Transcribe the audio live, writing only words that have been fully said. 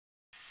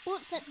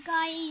What's up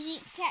guys,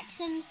 it's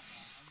Jackson,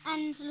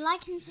 and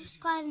like and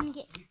subscribe and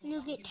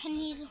you'll get 10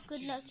 years of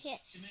good luck here.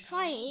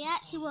 Try it, it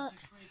actually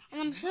works. And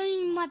I'm showing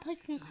you my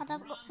Pokemon card,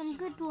 I've got some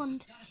good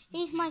ones.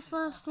 Here's my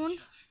first one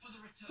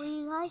for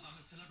you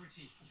guys.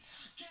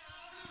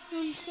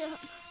 And so,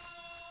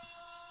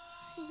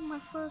 here's my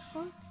first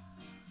one.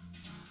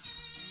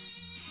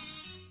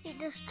 It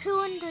does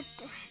 200,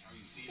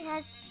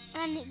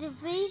 and it's a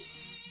V,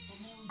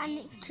 and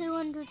it's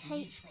 200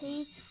 HP,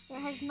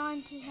 it has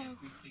 90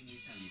 health.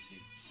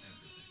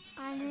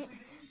 And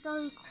it's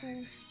so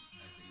cool.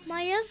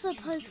 My other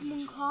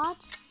Pokemon card,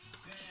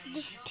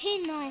 this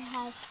tin I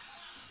have,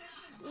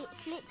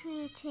 it's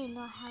literally a tin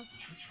I have.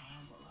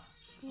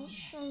 And it's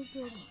so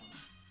good.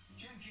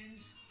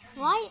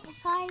 Right,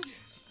 guys?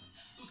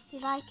 Do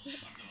you like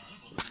it?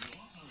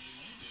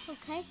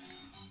 Okay.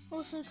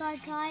 Also,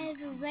 guys, I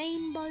have a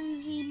Rainbow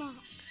VMAX.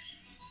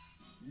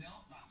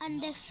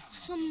 And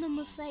some of them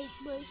are fake,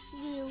 but it's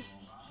real.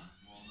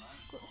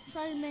 Got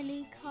so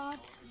many cards.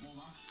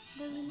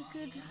 They're really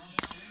good.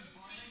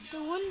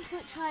 The ones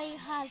which I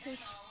have is,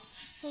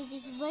 so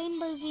this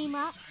Rainbow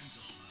VMAX,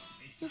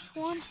 this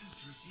one,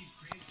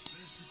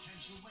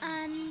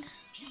 and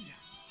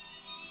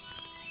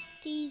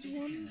these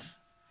ones,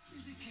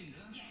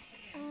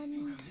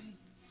 and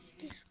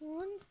this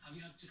one,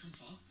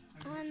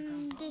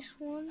 and this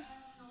one,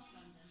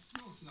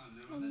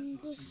 and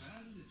this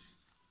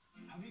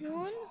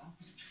one,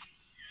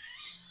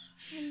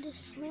 and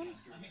this one,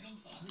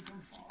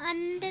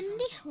 and then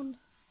this one.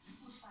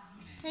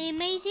 Are they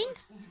amazing?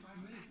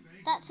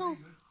 That's all.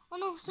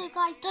 And also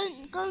guys,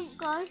 don't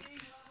go.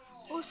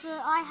 Also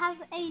I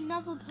have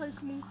another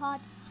Pokemon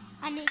card,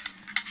 and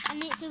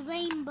it's a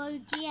Rainbow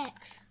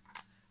GX.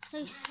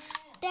 So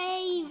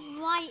stay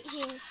right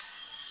here.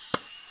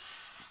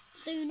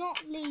 Do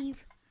not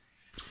leave.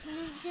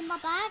 It's in my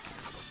bag.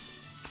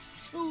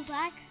 School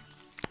bag.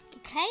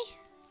 Okay?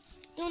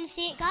 You wanna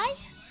see it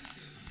guys?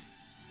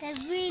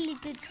 They're really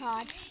good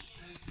cards.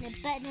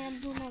 They're better than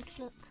everyone else.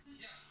 Look.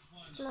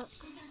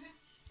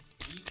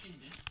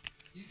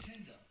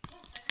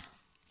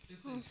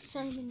 Oh,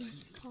 so many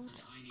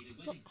cards.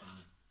 Look.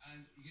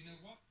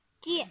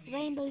 GX,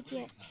 Rainbow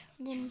GX.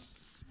 And then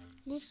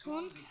this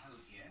one.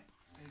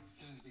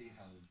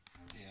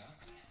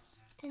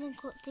 Then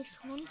I've got this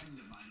one.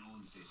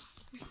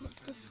 I've got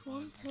this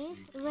one here.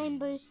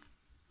 Rainbow,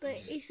 but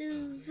it's a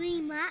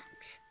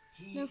VMAX.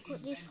 Then I've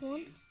got this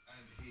one.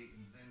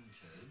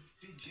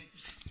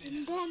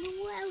 And then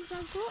what else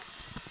I've got?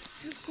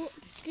 I've got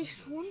this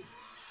one.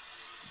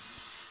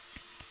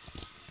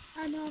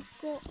 And I've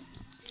got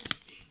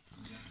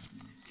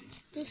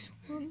this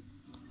one,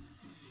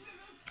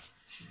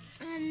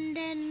 and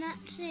then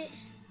that's it.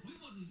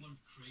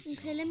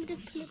 Okay, let me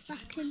just put it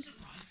back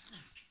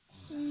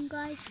in,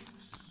 guys.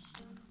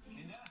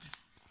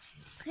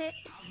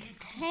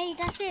 Okay,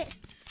 that's it.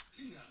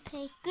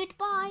 Okay,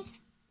 goodbye.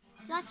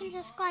 Like and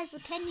subscribe for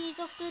 10 years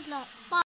of good luck. Bye.